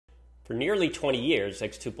For nearly 20 years,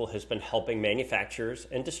 xTuple has been helping manufacturers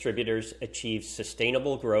and distributors achieve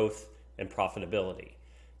sustainable growth and profitability.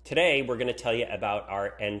 Today, we're going to tell you about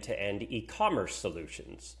our end-to-end e-commerce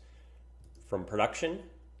solutions, from production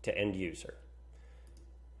to end user.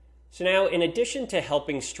 So now, in addition to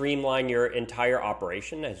helping streamline your entire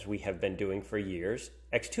operation, as we have been doing for years,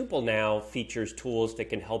 xTuple now features tools that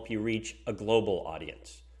can help you reach a global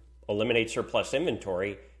audience, eliminate surplus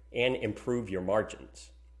inventory, and improve your margins.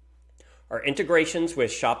 Our integrations with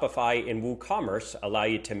Shopify and WooCommerce allow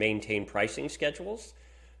you to maintain pricing schedules,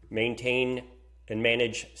 maintain and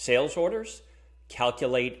manage sales orders,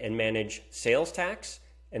 calculate and manage sales tax,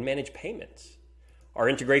 and manage payments. Our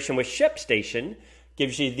integration with ShipStation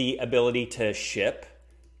gives you the ability to ship,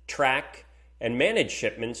 track, and manage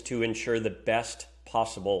shipments to ensure the best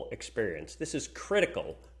possible experience. This is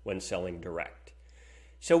critical when selling direct.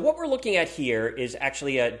 So what we're looking at here is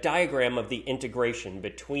actually a diagram of the integration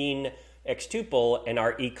between xTuple and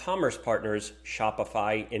our e-commerce partners,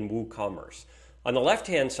 Shopify and WooCommerce. On the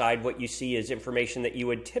left-hand side, what you see is information that you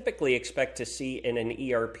would typically expect to see in an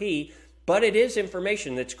ERP, but it is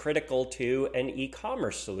information that's critical to an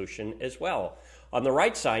e-commerce solution as well. On the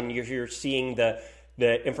right side, you're seeing the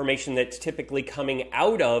information that's typically coming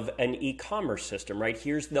out of an e-commerce system, right?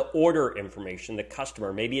 Here's the order information, the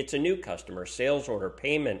customer. Maybe it's a new customer, sales order,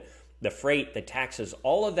 payment, the freight, the taxes.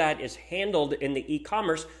 All of that is handled in the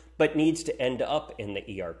e-commerce, but needs to end up in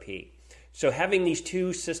the ERP. So having these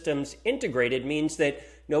two systems integrated means that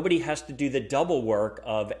nobody has to do the double work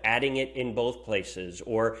of adding it in both places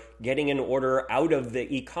or getting an order out of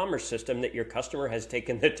the e-commerce system that your customer has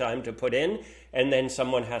taken the time to put in, and then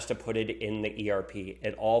someone has to put it in the ERP.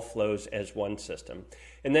 It all flows as one system.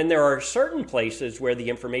 And then there are certain places where the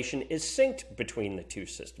information is synced between the two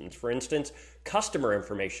systems. For instance, customer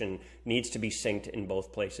information needs to be synced in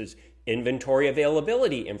both places. Inventory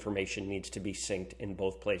availability information needs to be synced in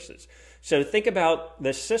both places. So think about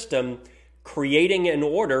the system creating an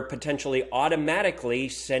order, potentially automatically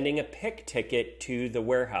sending a pick ticket to the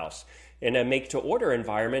warehouse. In a make-to-order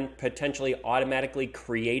environment, potentially automatically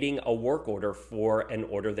creating a work order for an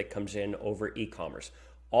order that comes in over e-commerce.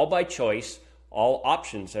 All by choice, all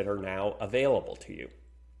options that are now available to you.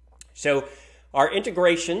 So our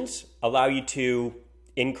integrations allow you to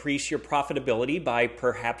increase your profitability by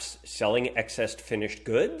perhaps selling excess finished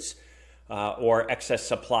goods or excess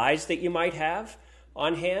supplies that you might have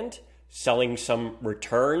on hand, selling some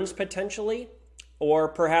returns potentially, or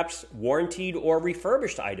perhaps warranted or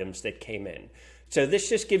refurbished items that came in. So this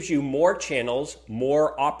just gives you more channels,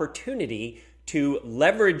 more opportunity to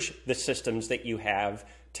leverage the systems that you have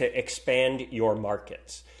to expand your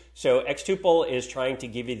markets. So xTuple is trying to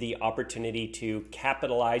give you the opportunity to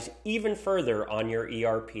capitalize even further on your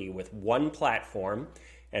ERP with one platform.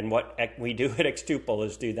 And what we do at xTuple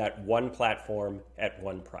is do that one platform at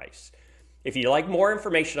one price. If you'd like more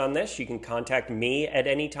information on this, you can contact me at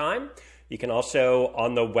any time. You can also,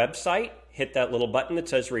 on the website, hit that little button that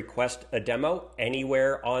says request a demo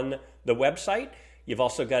anywhere on the website. You've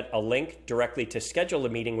also got a link directly to schedule a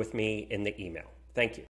meeting with me in the email. Thank you.